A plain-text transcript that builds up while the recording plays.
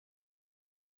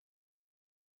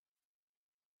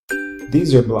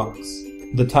These are blocks,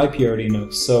 the type you already know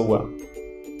so well.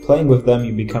 Playing with them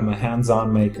you become a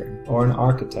hands-on maker or an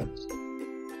architect.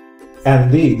 And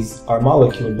these are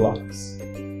molecule blocks.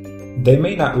 They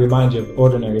may not remind you of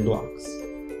ordinary blocks,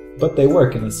 but they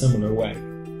work in a similar way.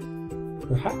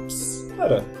 Perhaps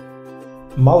better.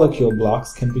 Molecule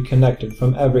blocks can be connected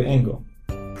from every angle,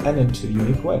 and in two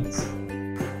unique ways.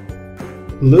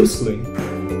 Loosely,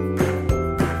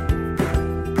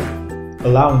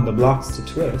 allowing the blocks to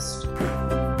twist,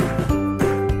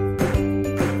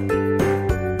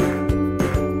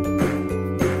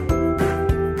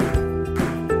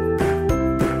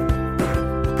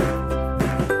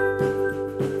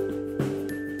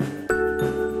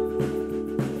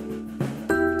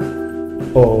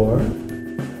 or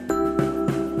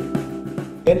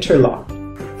interlocked,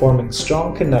 forming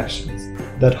strong connections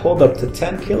that hold up to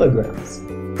 10 kilograms.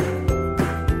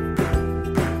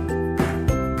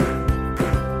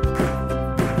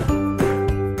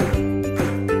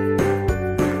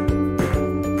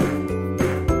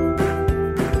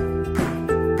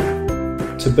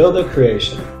 To build a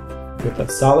creation with a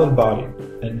solid body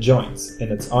and joints in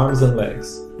its arms and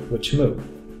legs, which move,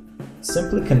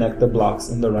 simply connect the blocks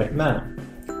in the right manner,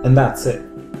 and that's it,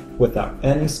 without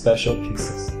any special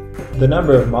pieces. The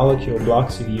number of molecule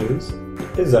blocks you use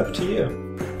is up to you,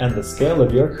 and the scale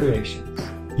of your creations.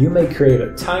 You may create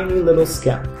a tiny little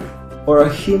scamp, or a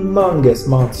humongous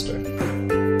monster.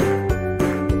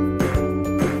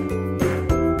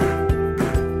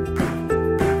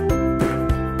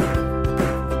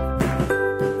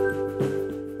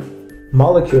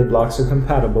 Molecule blocks are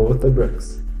compatible with the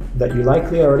bricks that you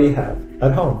likely already have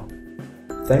at home.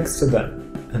 Thanks to them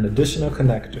and additional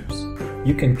connectors,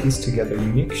 you can piece together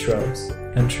unique shrubs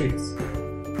and trees.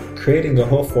 Creating a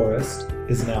whole forest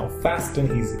is now fast and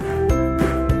easy.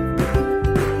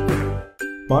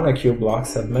 Molecule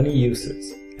blocks have many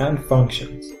uses and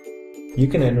functions. You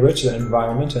can enrich the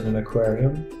environment in an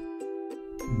aquarium,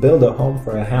 build a home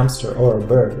for a hamster or a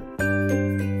bird,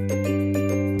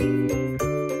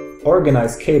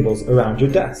 organize cables around your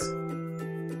desk,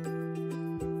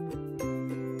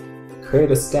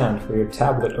 create a stand for your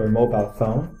tablet or mobile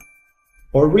phone,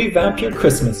 or revamp your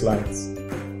Christmas lights.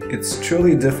 It's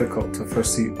truly difficult to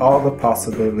foresee all the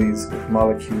possibilities with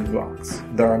molecule blocks.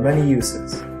 There are many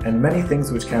uses, and many things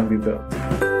which can be built.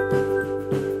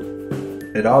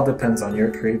 It all depends on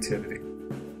your creativity.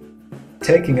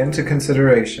 Taking into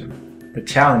consideration the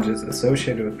challenges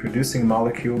associated with producing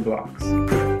molecule blocks,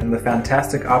 and the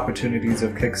fantastic opportunities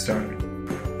of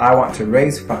Kickstarter, I want to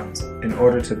raise funds in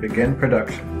order to begin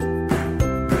production.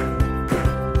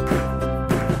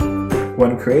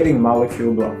 When creating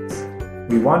molecule blocks,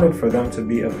 we wanted for them to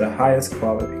be of the highest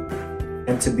quality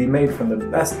and to be made from the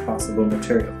best possible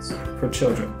materials for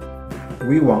children.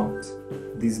 We want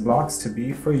these blocks to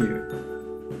be for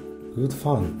you. Good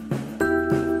fun.